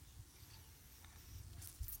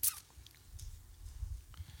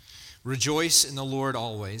Rejoice in the Lord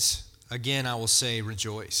always. Again, I will say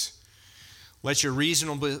rejoice. Let your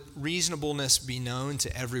reasonableness be known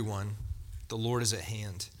to everyone. The Lord is at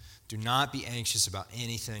hand. Do not be anxious about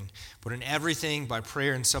anything, but in everything, by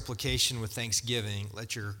prayer and supplication with thanksgiving,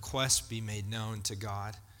 let your requests be made known to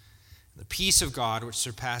God. The peace of God, which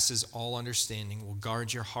surpasses all understanding, will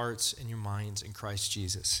guard your hearts and your minds in Christ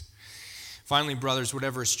Jesus. Finally, brothers,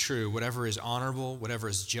 whatever is true, whatever is honorable, whatever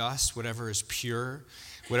is just, whatever is pure,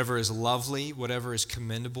 whatever is lovely, whatever is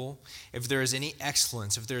commendable, if there is any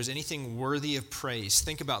excellence, if there is anything worthy of praise,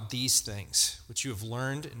 think about these things, which you have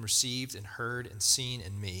learned and received and heard and seen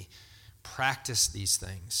in me. Practice these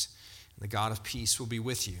things, and the God of peace will be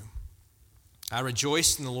with you. I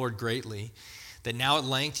rejoiced in the Lord greatly, that now at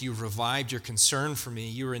length you have revived your concern for me.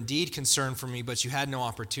 You were indeed concerned for me, but you had no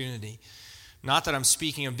opportunity. Not that I'm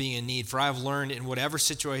speaking of being in need, for I have learned in whatever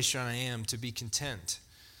situation I am to be content.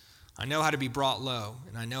 I know how to be brought low,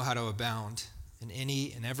 and I know how to abound. In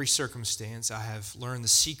any and every circumstance, I have learned the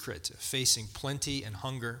secret of facing plenty and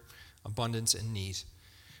hunger, abundance and need.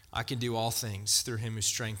 I can do all things through him who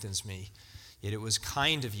strengthens me. Yet it was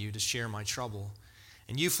kind of you to share my trouble.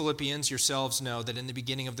 And you Philippians yourselves know that in the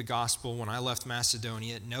beginning of the gospel, when I left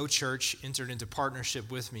Macedonia, no church entered into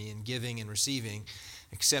partnership with me in giving and receiving,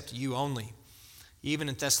 except you only. Even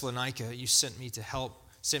in Thessalonica, you sent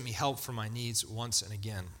me help for my needs once and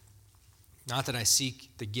again. Not that I seek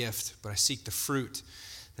the gift, but I seek the fruit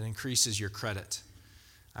that increases your credit.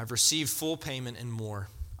 I've received full payment and more.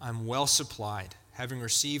 I'm well supplied, having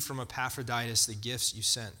received from Epaphroditus the gifts you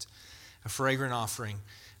sent, a fragrant offering,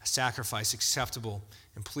 a sacrifice acceptable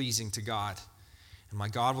and pleasing to God. And my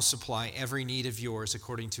God will supply every need of yours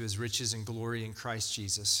according to his riches and glory in Christ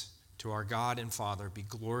Jesus. To our God and Father be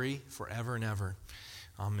glory forever and ever.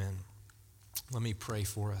 Amen. Let me pray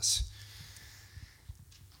for us.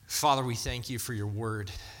 Father, we thank you for your word.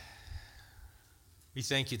 We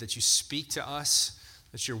thank you that you speak to us,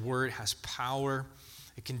 that your word has power.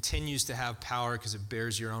 It continues to have power because it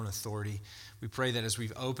bears your own authority. We pray that as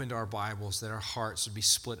we've opened our Bibles, that our hearts would be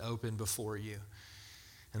split open before you,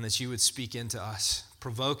 and that you would speak into us,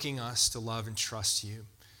 provoking us to love and trust you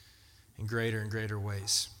in greater and greater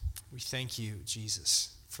ways. We thank you,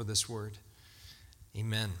 Jesus, for this word.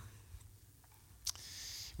 Amen.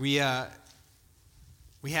 We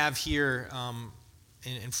have here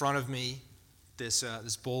in front of me this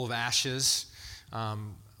bowl of ashes.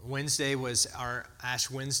 Wednesday was our Ash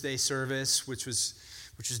Wednesday service, which was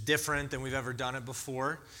different than we've ever done it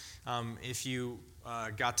before. If you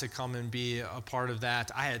got to come and be a part of that,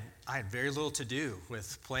 I had very little to do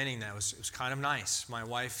with planning that. It was kind of nice. My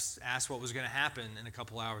wife asked what was going to happen in a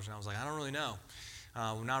couple hours, and I was like, I don't really know.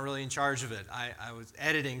 We're not really in charge of it. I was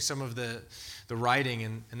editing some of the writing,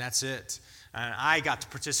 and that's it. And I got to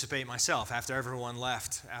participate myself. After everyone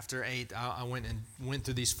left, after 8, I went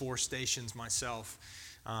through these 4 stations myself.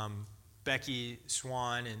 Becky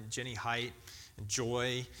Swan and Jenny Height and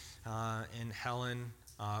Joy and Helen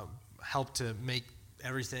helped to make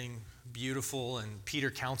everything beautiful, and Peter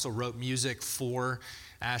Council wrote music for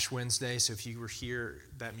Ash Wednesday. So if you were here,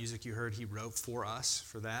 that music you heard, he wrote for us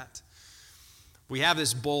for that. We have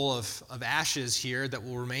this bowl of ashes here that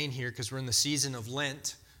will remain here because we're in the season of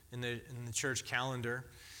Lent in the church calendar.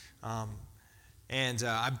 And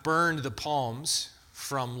I burned the palms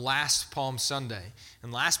from last Palm Sunday.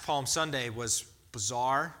 And last Palm Sunday was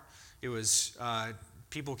bizarre. It was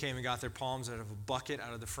people came and got their palms out of a bucket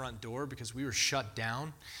out of the front door because we were shut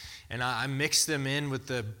down. And I mixed them in with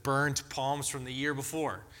the burnt palms from the year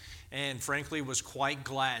before. And frankly, was quite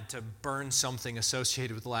glad to burn something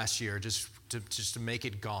associated with last year, just to make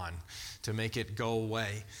it gone, to make it go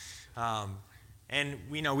away. And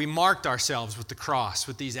we marked ourselves with the cross,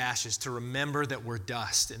 with these ashes, to remember that we're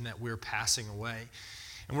dust and that we're passing away.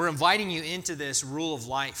 And we're inviting you into this rule of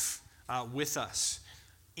life with us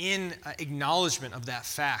in acknowledgement of that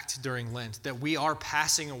fact during Lent, that we are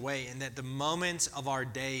passing away and that the moments of our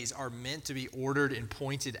days are meant to be ordered and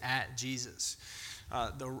pointed at Jesus.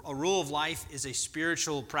 A rule of life is a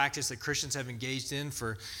spiritual practice that Christians have engaged in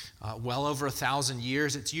for well over 1,000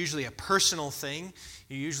 years. It's usually a personal thing.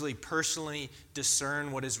 You usually personally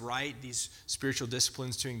discern what is right, these spiritual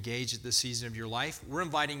disciplines to engage at this season of your life. We're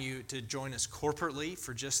inviting you to join us corporately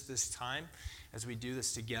for just this time as we do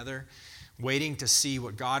this together, waiting to see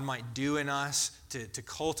what God might do in us to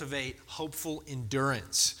cultivate hopeful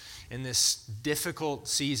endurance in this difficult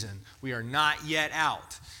season. We are not yet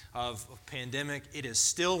out of a pandemic. It is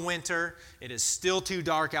still winter. It is still too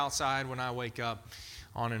dark outside when I wake up,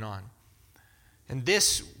 on and on. And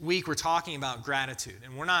this week we're talking about gratitude.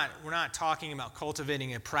 And we're not talking about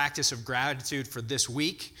cultivating a practice of gratitude for this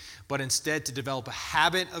week, but instead to develop a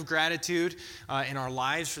habit of gratitude in our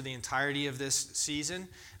lives for the entirety of this season,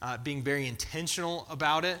 being very intentional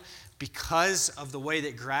about it because of the way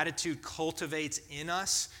that gratitude cultivates in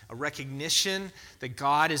us a recognition that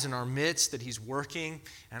God is in our midst, that He's working,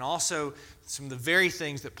 and also some of the very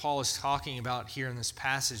things that Paul is talking about here in this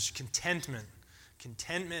passage, contentment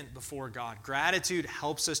before God. Gratitude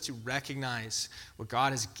helps us to recognize what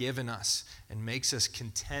God has given us and makes us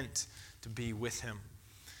content to be with Him.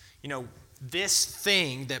 You know, this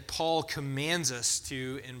thing that Paul commands us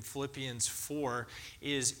to in Philippians 4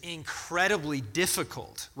 is incredibly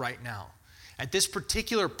difficult right now. At this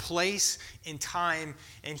particular place in time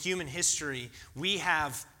in human history, we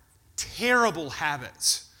have terrible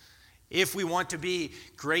habits. If we want to be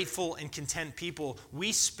grateful and content people,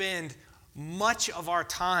 we spend much of our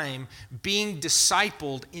time being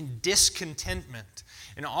discipled in discontentment.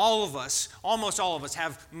 And all of us, almost all of us,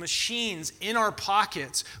 have machines in our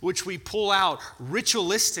pockets which we pull out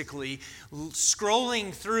ritualistically,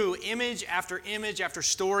 scrolling through image after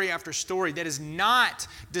story that is not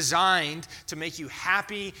designed to make you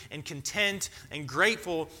happy and content and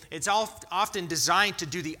grateful. It's often designed to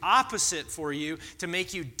do the opposite for you, to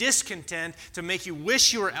make you discontent, to make you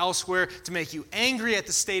wish you were elsewhere, to make you angry at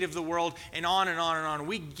the state of the world, and on and on and on.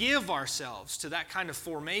 We give ourselves to that kind of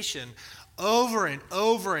formation over and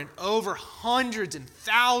over and over, hundreds and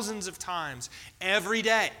thousands of times every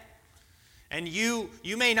day. And you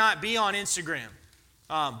may not be on Instagram,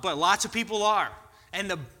 but lots of people are. And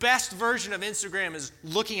the best version of Instagram is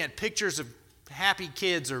looking at pictures of happy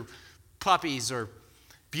kids or puppies or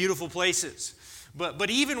beautiful places. But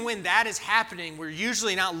even when that is happening, we're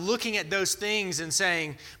usually not looking at those things and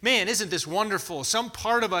saying, man, isn't this wonderful? Some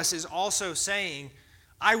part of us is also saying,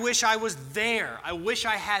 I wish I was there. I wish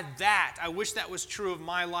I had that. I wish that was true of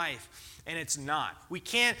my life. And it's not. We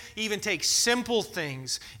can't even take simple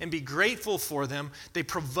things and be grateful for them. They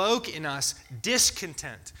provoke in us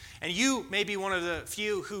discontent. And you may be one of the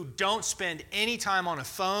few who don't spend any time on a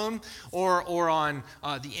phone or on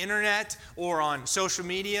the internet or on social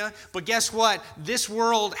media. But guess what? This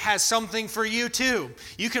world has something for you too.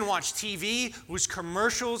 You can watch TV whose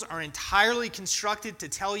commercials are entirely constructed to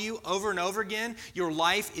tell you over and over again, your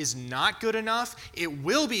life is not good enough. It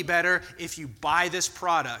will be better if you buy this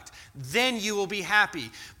product. Then you will be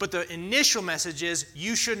happy. But the initial message is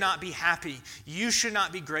you should not be happy. You should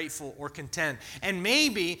not be grateful or content. And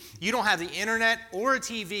maybe you don't have the internet or a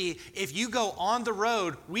TV. If you go on the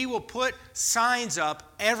road, we will put signs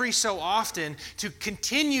up every so often to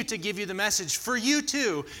continue to give you the message for you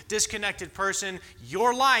too, disconnected person.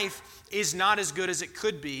 Your life is not as good as it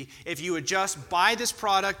could be if you would just buy this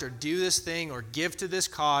product or do this thing or give to this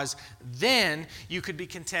cause. Then you could be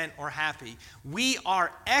content or happy. We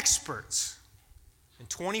are experts in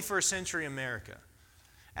 21st century America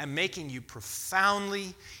at making you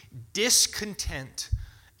profoundly discontent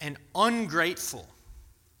and ungrateful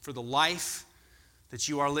for the life that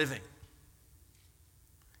you are living.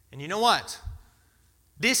 And you know what?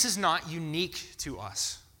 This is not unique to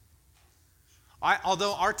us.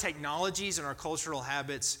 Although our technologies and our cultural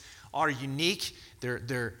habits are unique,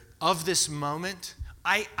 they're of this moment,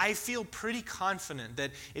 I feel pretty confident that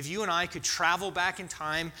if you and I could travel back in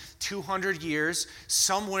time 200 years,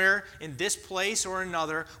 somewhere in this place or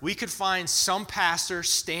another, we could find some pastor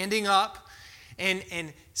standing up and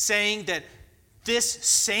saying that this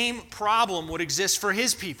same problem would exist for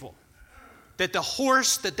his people. That the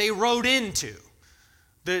horse that they rode into,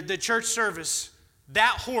 the church service,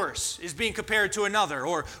 that horse is being compared to another,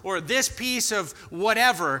 or this piece of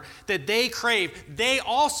whatever that they crave, they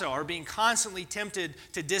also are being constantly tempted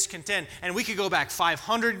to discontent. And we could go back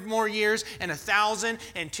 500 more years, and 1,000,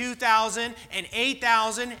 and 2,000, and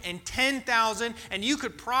 8,000, and 10,000, and you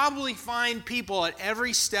could probably find people at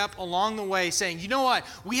every step along the way saying, you know what,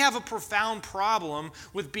 we have a profound problem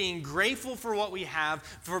with being grateful for what we have,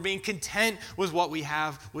 for being content with what we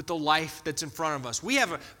have, with the life that's in front of us. We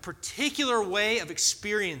have a particular way of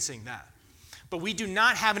experiencing that. But we do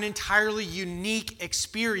not have an entirely unique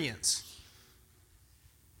experience.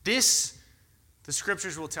 This, the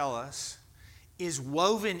scriptures will tell us, is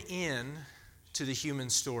woven in to the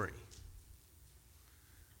human story.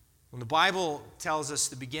 When the Bible tells us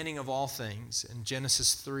the beginning of all things in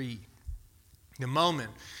Genesis 3, the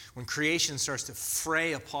moment when creation starts to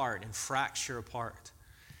fray apart and fracture apart,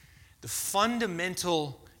 the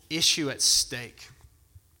fundamental issue at stake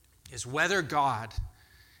is whether God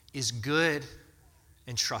is good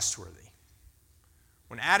and trustworthy.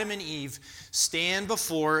 When Adam and Eve stand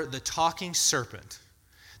before the talking serpent,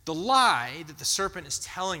 The lie that the serpent is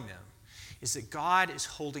telling them is that God is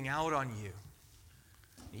holding out on you.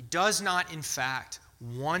 He does not, in fact,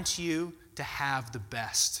 want you to have the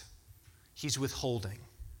best. He's withholding.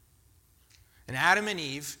 And Adam and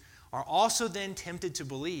Eve are also then tempted to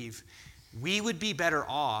believe we would be better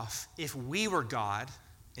off if we were God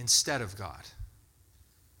instead of God.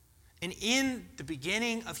 And in the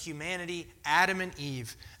beginning of humanity, Adam and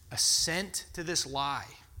Eve assent to this lie.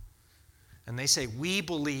 And they say, we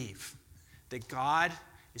believe that God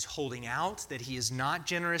is holding out, that he is not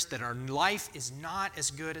generous, that our life is not as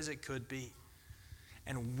good as it could be.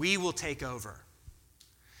 And we will take over.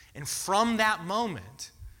 And from that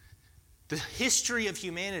moment, the history of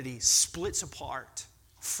humanity splits apart,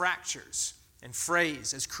 fractures, and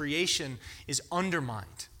frays as creation is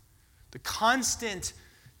undermined. The constant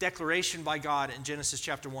declaration by God in Genesis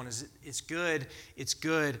chapter 1 is it's good, it's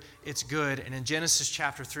good, it's good. And in Genesis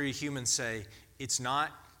chapter 3, humans say, it's not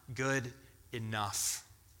good enough.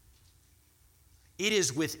 It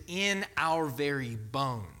is within our very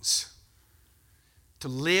bones to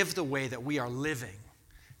live the way that we are living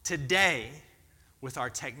today with our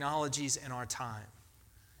technologies and our time.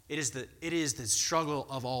 It is the struggle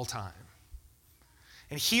of all time.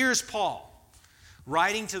 And here's Paul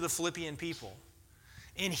writing to the Philippian people.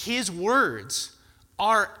 And his words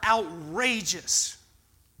are outrageous.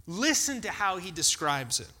 Listen to how he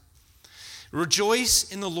describes it.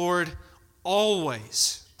 Rejoice in the Lord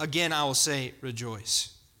always. Again, I will say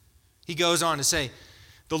rejoice. He goes on to say,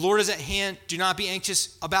 the Lord is at hand. Do not be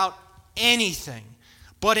anxious about anything,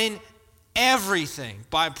 but in everything,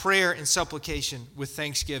 by prayer and supplication with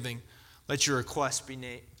thanksgiving, let your requests be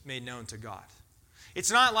made known to God.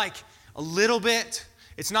 It's not like a little bit.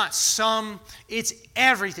 It's not some. It's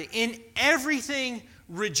everything. In everything,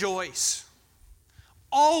 rejoice.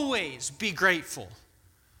 Always be grateful.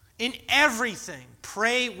 In everything,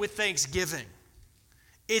 pray with thanksgiving.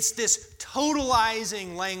 It's this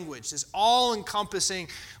totalizing language, this all-encompassing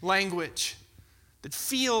language that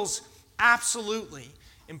feels absolutely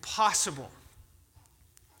impossible.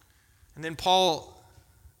 And then Paul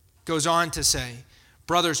goes on to say,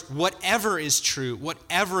 brothers, whatever is true,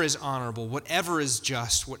 whatever is honorable, whatever is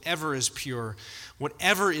just, whatever is pure,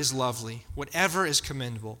 whatever is lovely, whatever is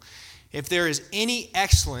commendable, if there is any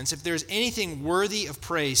excellence, if there is anything worthy of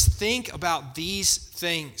praise, think about these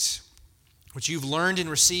things which you've learned and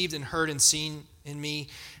received and heard and seen in me.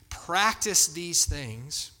 Practice these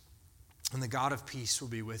things, and the God of peace will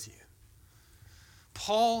be with you.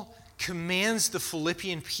 Paul commands the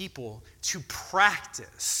Philippian people to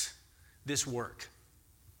practice this work.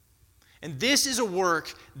 And this is a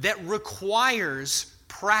work that requires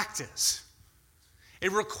practice.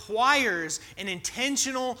 It requires an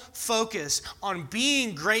intentional focus on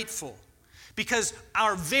being grateful, because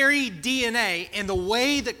our very DNA and the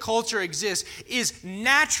way that culture exists is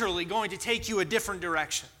naturally going to take you a different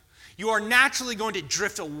direction. You are naturally going to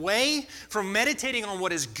drift away from meditating on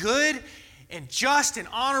what is good and just and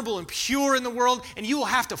honorable and pure in the world, and you will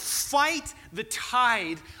have to fight the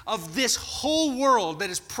tide of this whole world that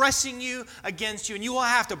is pressing you against you, and you will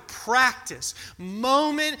have to practice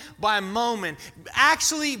moment by moment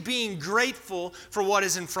actually being grateful for what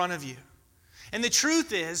is in front of you. And the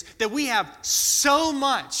truth is that we have so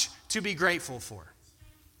much to be grateful for.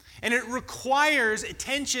 And it requires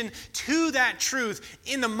attention to that truth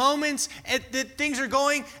in the moments that things are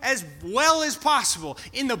going as well as possible.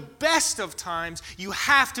 In the best of times, you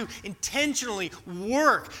have to intentionally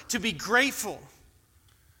work to be grateful.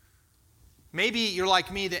 Maybe you're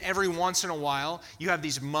like me, that every once in a while you have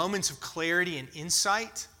these moments of clarity and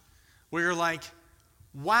insight where you're like,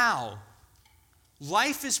 wow,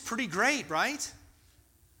 life is pretty great, right?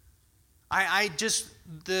 I just,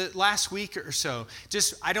 the last week or so,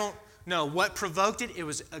 I don't know what provoked it. It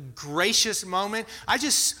was a gracious moment. I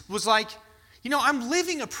just was like, I'm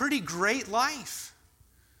living a pretty great life.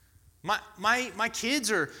 My kids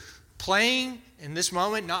are playing in this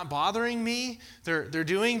moment, not bothering me. They're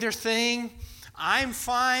doing their thing. I'm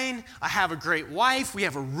fine. I have a great wife. We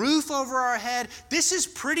have a roof over our head. This is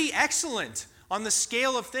pretty excellent on the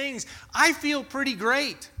scale of things. I feel pretty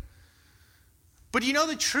great. But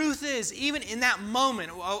the truth is, even in that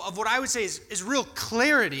moment of what I would say is real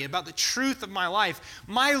clarity about the truth of my life,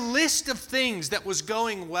 my list of things that was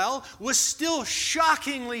going well was still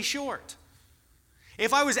shockingly short.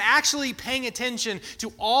 If I was actually paying attention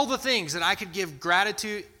to all the things that I could give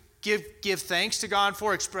gratitude, give thanks to God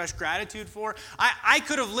for, express gratitude for, I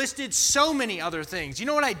could have listed so many other things. You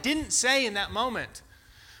know what I didn't say in that moment?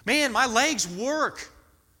 Man, my legs work.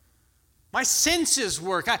 My senses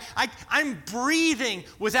work. I'm breathing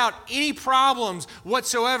without any problems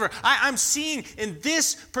whatsoever. I'm seeing in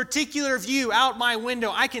this particular view out my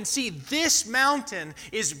window, I can see this mountain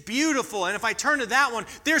is beautiful. And if I turn to that one,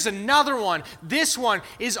 there's another one. This one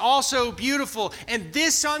is also beautiful. And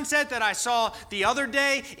this sunset that I saw the other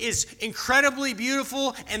day is incredibly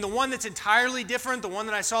beautiful. And the one that's entirely different, the one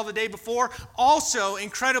that I saw the day before, also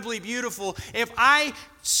incredibly beautiful. If I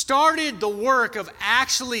started the work of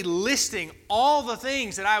actually listing all the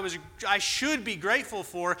things that I should be grateful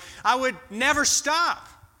for, I would never stop.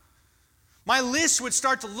 My list would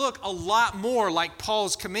start to look a lot more like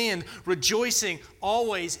Paul's command, rejoicing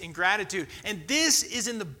always in gratitude. And this is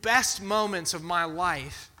in the best moments of my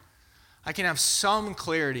life. I can have some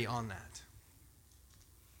clarity on that.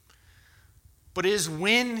 But it is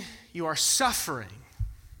when you are suffering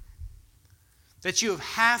that you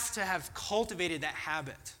have to have cultivated that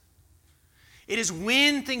habit. It is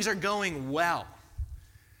when things are going well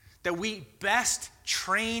that we best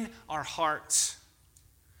train our hearts.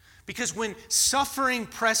 Because when suffering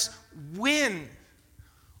presses in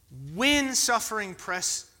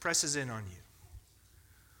on you,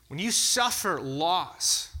 when you suffer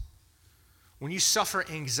loss, when you suffer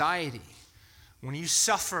anxiety, when you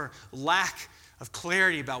suffer lack of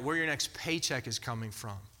clarity about where your next paycheck is coming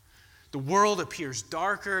from, the world appears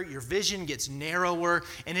darker, your vision gets narrower,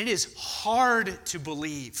 and it is hard to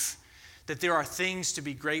believe that there are things to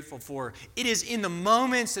be grateful for. It is in the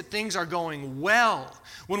moments that things are going well,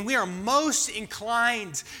 when we are most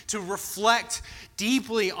inclined to reflect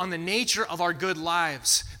deeply on the nature of our good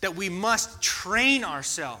lives, that we must train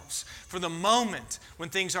ourselves for the moment when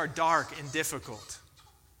things are dark and difficult.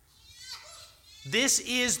 This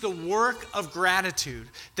is the work of gratitude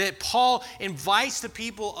that Paul invites the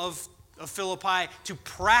people of Philippi to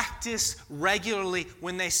practice regularly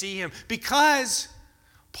when they see him, because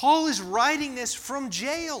Paul is writing this from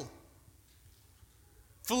jail.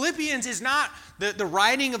 Philippians is not the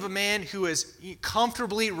writing of a man who is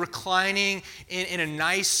comfortably reclining in a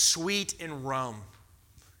nice suite in Rome.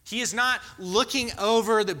 He is not looking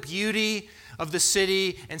over the beauty of the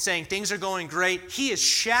city and saying things are going great. He is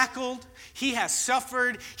shackled. He has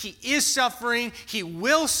suffered. He is suffering. He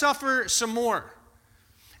will suffer some more.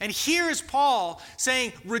 And here is Paul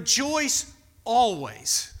saying, rejoice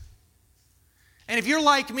always. And if you're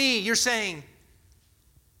like me, you're saying,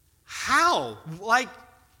 how? Like,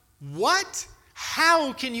 what?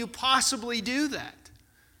 How can you possibly do that?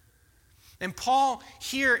 And Paul,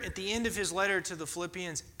 here at the end of his letter to the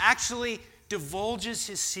Philippians, actually divulges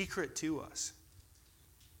his secret to us.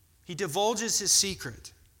 He divulges his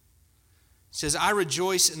secret. He says, I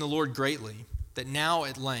rejoice in the Lord greatly, that now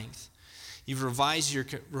at length you've revived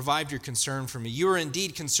your concern for me. You were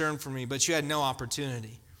indeed concerned for me, but you had no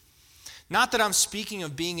opportunity. Not that I'm speaking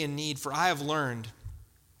of being in need, for I have learned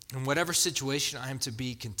in whatever situation I am to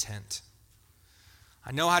be content.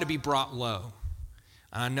 I know how to be brought low,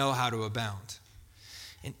 and I know how to abound.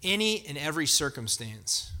 In any and every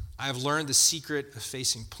circumstance, I have learned the secret of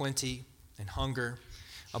facing plenty and hunger,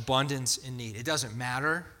 abundance and need. It doesn't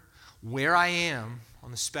matter where I am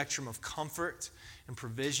on the spectrum of comfort and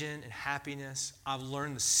provision and happiness. I've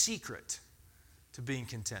learned the secret to being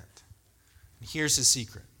content. And here's the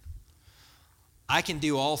secret. I can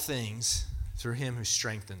do all things through him who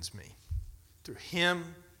strengthens me. Through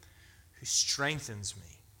him who strengthens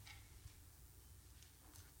me.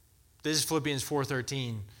 This is Philippians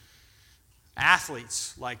 4:13.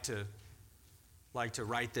 Athletes like to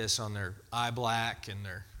write this on their eye black and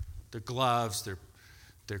their gloves,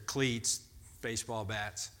 their cleats, baseball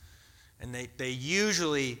bats. And they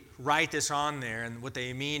usually write this on there, and what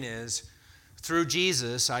they mean is, through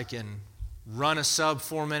Jesus, I can run a sub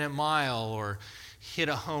 4-minute mile, or hit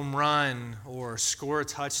a home run, or score a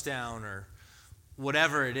touchdown, or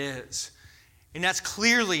whatever it is. And that's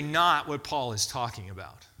clearly not what Paul is talking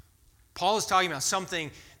about. Paul is talking about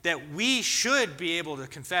something that we should be able to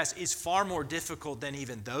confess is far more difficult than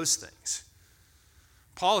even those things.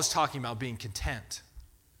 Paul is talking about being content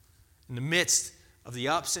in the midst of the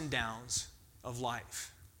ups and downs of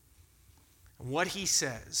life. And what he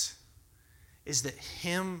says is that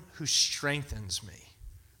him who strengthens me,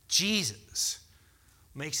 Jesus,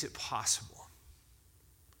 makes it possible.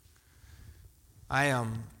 I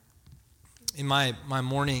in my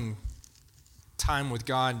morning time with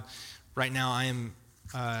God right now, I am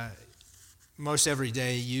most every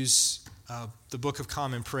day use the Book of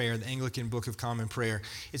Common Prayer, the Anglican Book of Common Prayer.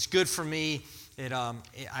 It's good for me.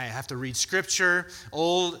 I have to read Scripture,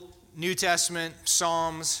 Old, New Testament,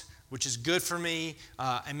 Psalms, which is good for me.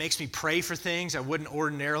 It makes me pray for things I wouldn't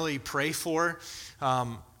ordinarily pray for.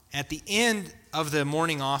 At the end of the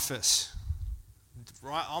morning office,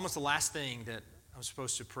 almost the last thing that I'm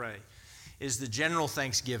supposed to pray, is the general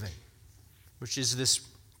thanksgiving, which is this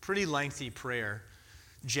pretty lengthy prayer,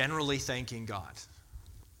 generally thanking God.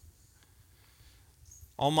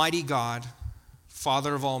 Almighty God,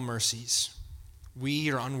 Father of all mercies, we,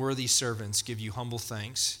 your unworthy servants, give you humble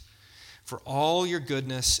thanks for all your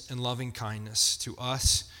goodness and loving kindness to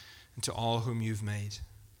us and to all whom you've made.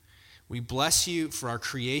 We bless you for our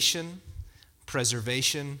creation,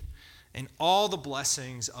 preservation, and all the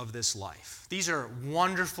blessings of this life. These are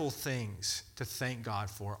wonderful things to thank God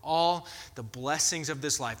for. All the blessings of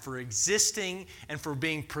this life, for existing and for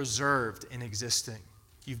being preserved in existing.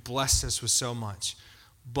 You've blessed us with so much.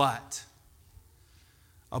 But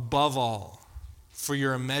above all, for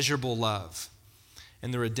your immeasurable love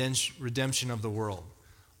and the redemption of the world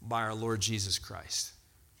by our Lord Jesus Christ.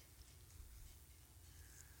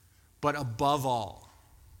 But above all,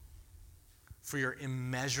 for your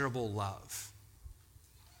immeasurable love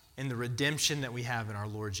and the redemption that we have in our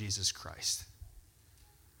Lord Jesus Christ.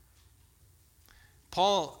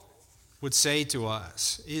 Paul would say to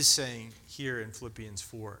us, is saying here in Philippians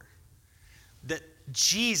 4, that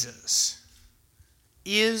Jesus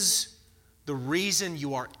is the reason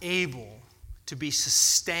you are able to be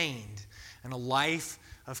sustained in a life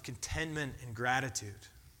of contentment and gratitude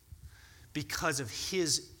because of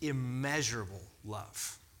his immeasurable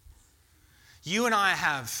love. You and I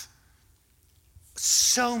have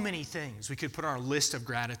so many things we could put on our list of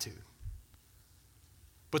gratitude.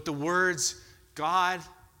 But the words, God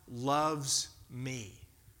loves me,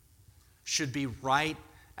 should be right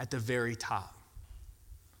at the very top.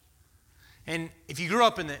 And if you grew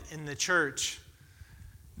up in the church,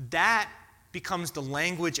 that becomes the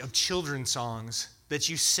language of children's songs that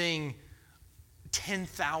you sing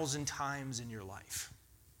 10,000 times in your life.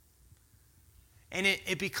 And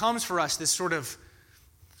it becomes for us this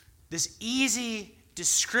easy,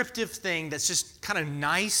 descriptive thing that's just kind of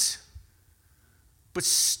nice, but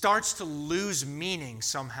starts to lose meaning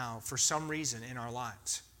somehow for some reason in our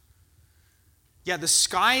lives. Yeah, the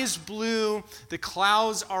sky is blue, the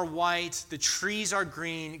clouds are white, the trees are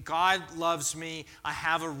green, God loves me, I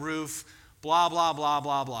have a roof, blah, blah, blah,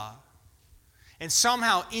 blah, blah. And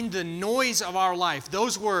somehow in the noise of our life,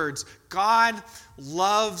 those words, God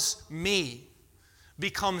loves me,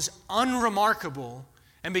 becomes unremarkable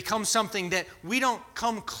and becomes something that we don't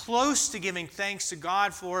come close to giving thanks to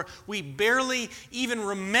God for. We barely even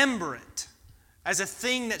remember it as a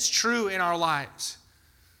thing that's true in our lives.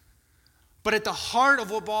 But at the heart of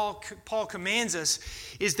what Paul commands us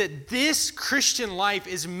is that this Christian life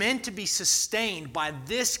is meant to be sustained by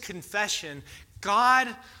this confession: God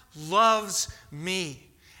loves me.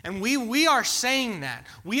 And we are saying that.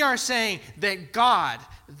 We are saying that God,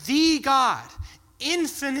 the God,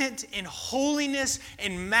 infinite in holiness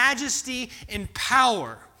and majesty and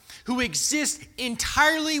power, who exists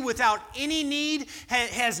entirely without any need,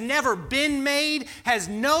 has never been made, has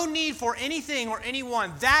no need for anything or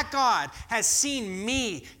anyone. That God has seen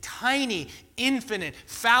me, tiny, infinite,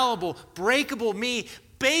 fallible, breakable me,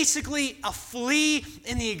 basically a flea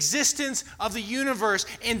in the existence of the universe.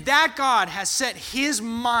 And that God has set his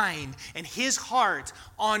mind and his heart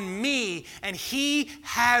on me, and he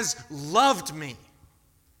has loved me.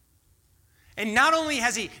 And not only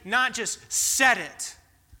has he not just said it,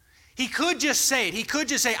 he could just say it. He could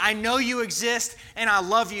just say, I know you exist and I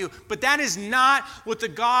love you. But that is not what the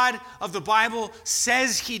God of the Bible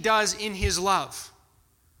says he does in his love.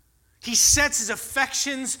 He sets his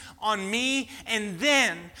affections on me, and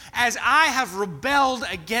then, as I have rebelled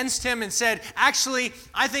against him and said, actually,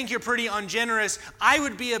 I think you're pretty ungenerous, I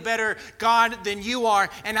would be a better God than you are,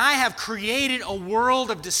 and I have created a world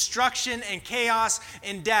of destruction and chaos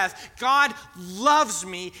and death, God loves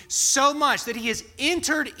me so much that he has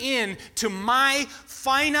entered into my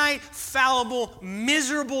finite, fallible,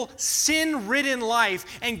 miserable, sin-ridden life,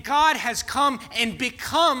 and God has come and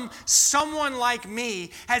become someone like me,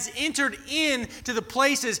 has entered into the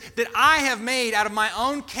places that I have made out of my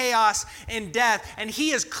own chaos and death, and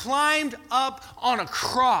he has climbed up on a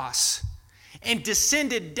cross and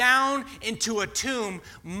descended down into a tomb,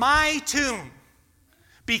 my tomb,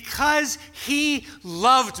 because he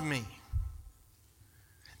loved me.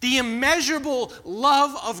 The immeasurable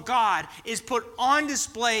love of God is put on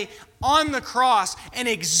display on the cross and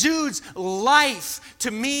exudes life to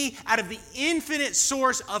me out of the infinite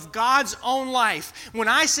source of God's own life. When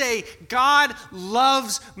I say God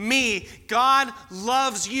loves me, God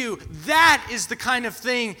loves you, that is the kind of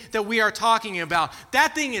thing that we are talking about.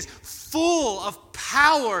 That thing is full of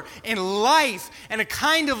power and life and a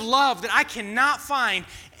kind of love that I cannot find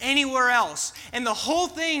anywhere else. And the whole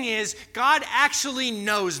thing is, God actually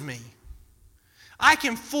knows me. I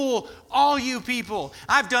can fool all you people.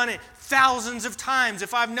 I've done it thousands of times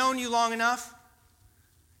if I've known you long enough.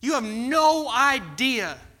 You have no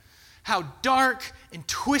idea how dark and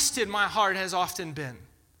twisted my heart has often been.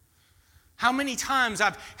 How many times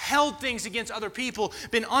I've held things against other people,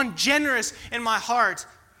 been ungenerous in my heart,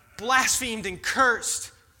 blasphemed and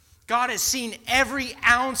cursed. God has seen every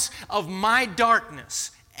ounce of my darkness,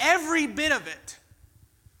 every bit of it.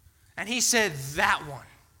 And he said, that one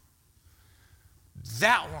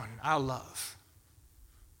I love.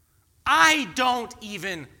 I don't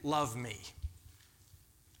even love me.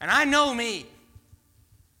 And I know me.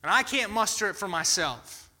 And I can't muster it for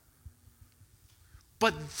myself.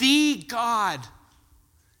 But the God,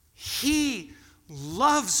 he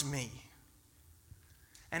loves me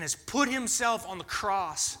and has put himself on the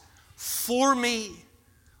cross for me,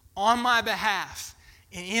 on my behalf,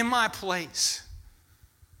 and in my place.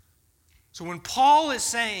 So when Paul is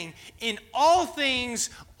saying, in all things,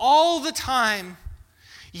 all the time,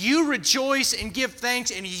 you rejoice and give thanks,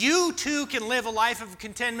 and you too can live a life of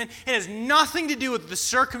contentment. It has nothing to do with the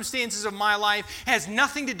circumstances of my life. It has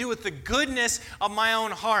nothing to do with the goodness of my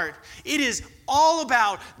own heart. It is all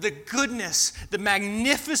about the goodness, the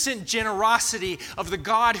magnificent generosity of the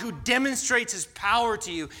God who demonstrates his power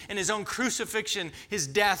to you in his own crucifixion, his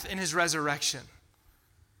death, and his resurrection.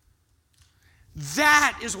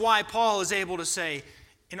 That is why Paul is able to say,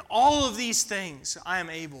 in all of these things I am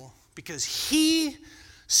able, because he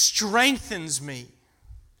strengthens me.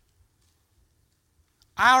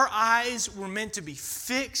 Our eyes were meant to be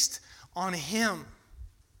fixed on him.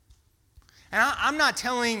 And I'm not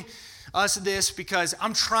telling us this because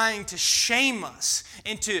I'm trying to shame us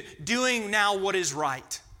into doing now what is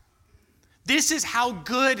right. This is how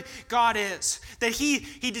good God is. That he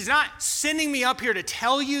is not sending me up here to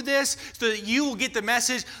tell you this so that you will get the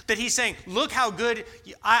message that he's saying, look how good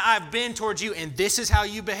I've been towards you and this is how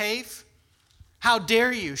you behave. How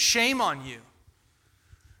dare you? Shame on you.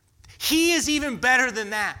 He is even better than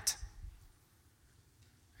that.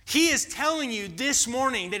 He is telling you this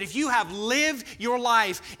morning that if you have lived your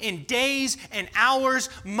life in days and hours,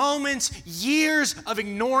 moments, years of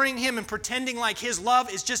ignoring him and pretending like his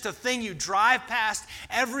love is just a thing you drive past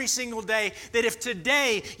every single day, that if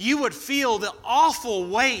today you would feel the awful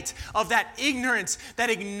weight of that ignorance, that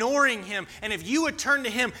ignoring him, and if you would turn to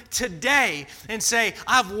him today and say,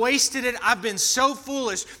 I've wasted it, I've been so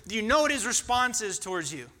foolish, do you know what his response is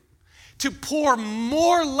towards you? To pour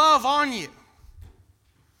more love on you.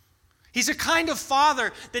 He's a kind of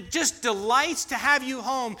father that just delights to have you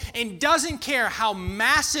home and doesn't care how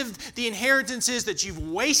massive the inheritance is that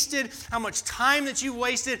you've wasted, how much time that you've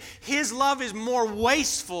wasted. His love is more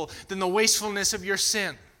wasteful than the wastefulness of your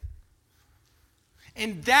sin.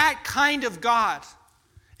 And that kind of God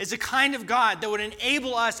is a kind of God that would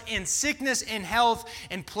enable us in sickness and health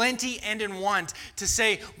and plenty and in want to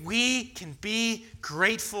say we can be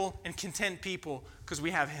grateful and content people because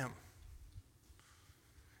we have him.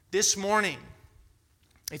 This morning,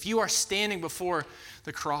 if you are standing before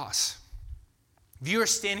the cross, if you are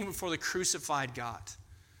standing before the crucified God,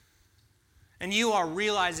 and you are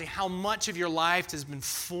realizing how much of your life has been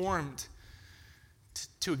formed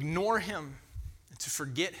to ignore him, to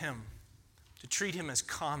forget him, to treat him as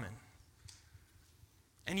common,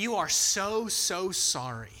 and you are so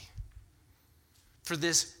sorry for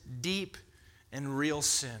this deep and real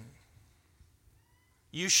sin,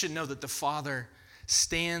 you should know that the Father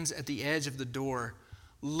stands at the edge of the door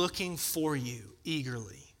looking for you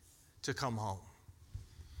eagerly to come home.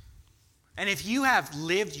 And if you have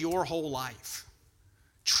lived your whole life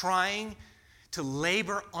trying to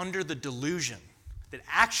labor under the delusion that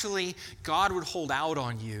actually God would hold out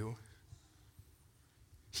on you,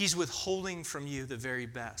 he's withholding from you the very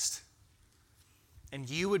best. And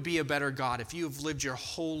you would be a better God if you have lived your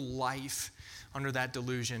whole life under that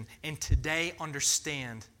delusion and today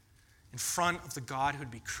understand in front of the God who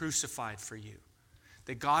would be crucified for you,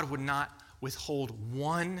 that God would not withhold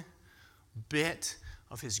one bit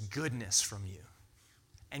of his goodness from you.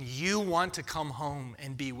 And you want to come home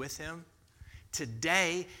and be with him,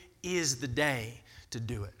 today is the day to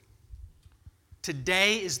do it.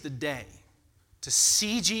 Today is the day to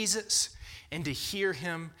see Jesus and to hear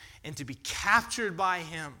him and to be captured by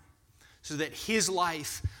him so that his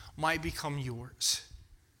life might become yours.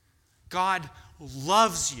 God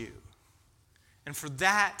loves you. And for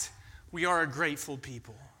that, we are a grateful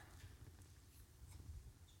people.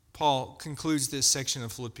 Paul concludes this section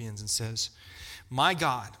of Philippians and says, my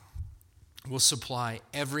God will supply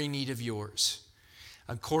every need of yours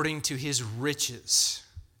according to his riches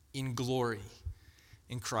in glory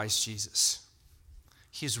in Christ Jesus.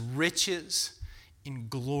 His riches in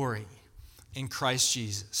glory in Christ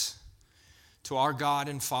Jesus. To our God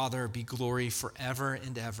and Father be glory forever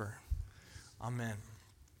and ever. Amen.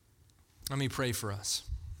 Let me pray for us.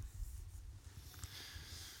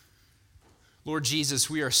 Lord Jesus,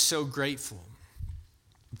 we are so grateful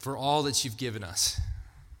for all that you've given us.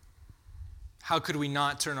 How could we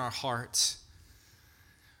not turn our hearts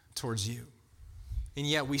towards you? And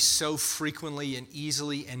yet we so frequently and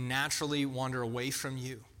easily and naturally wander away from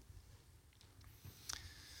you.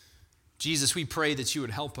 Jesus, we pray that you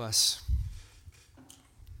would help us.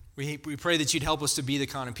 We pray that you'd help us to be the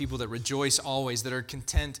kind of people that rejoice always, that are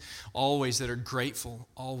content always, that are grateful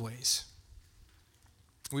always.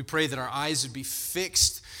 We pray that our eyes would be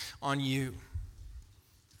fixed on you.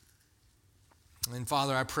 And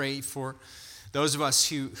Father, I pray for those of us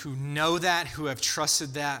who know that, who have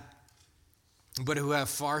trusted that, but who have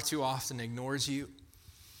far too often ignored you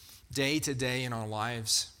day to day in our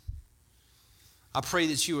lives. I pray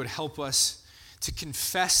that you would help us to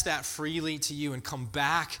confess that freely to you and come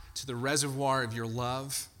back to the reservoir of your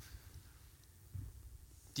love,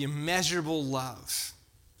 the immeasurable love,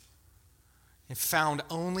 and found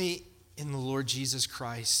only in the Lord Jesus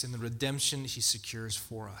Christ and the redemption he secures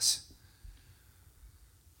for us.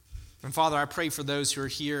 And Father, I pray for those who are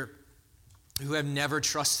here who have never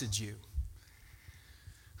trusted you,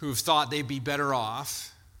 who have thought they'd be better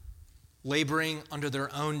off laboring under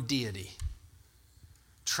their own deity,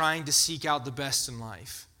 trying to seek out the best in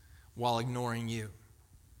life while ignoring you.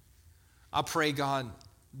 I pray, God,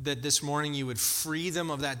 that this morning you would free them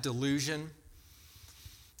of that delusion,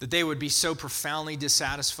 that they would be so profoundly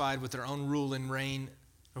dissatisfied with their own rule and reign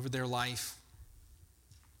over their life,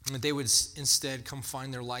 and that they would instead come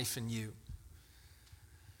find their life in you.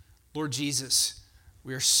 Lord Jesus,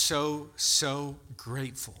 we are so, so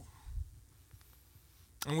grateful.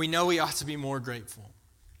 And we know we ought to be more grateful.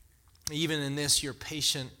 Even in this, you're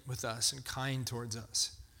patient with us and kind towards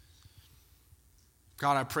us.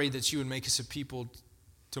 God, I pray that you would make us a people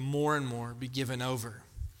to more and more be given over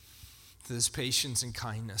to this patience and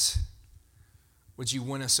kindness. Would you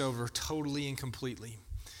win us over totally and completely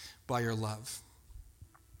by your love?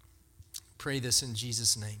 Pray this in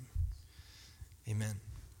Jesus' name. Amen.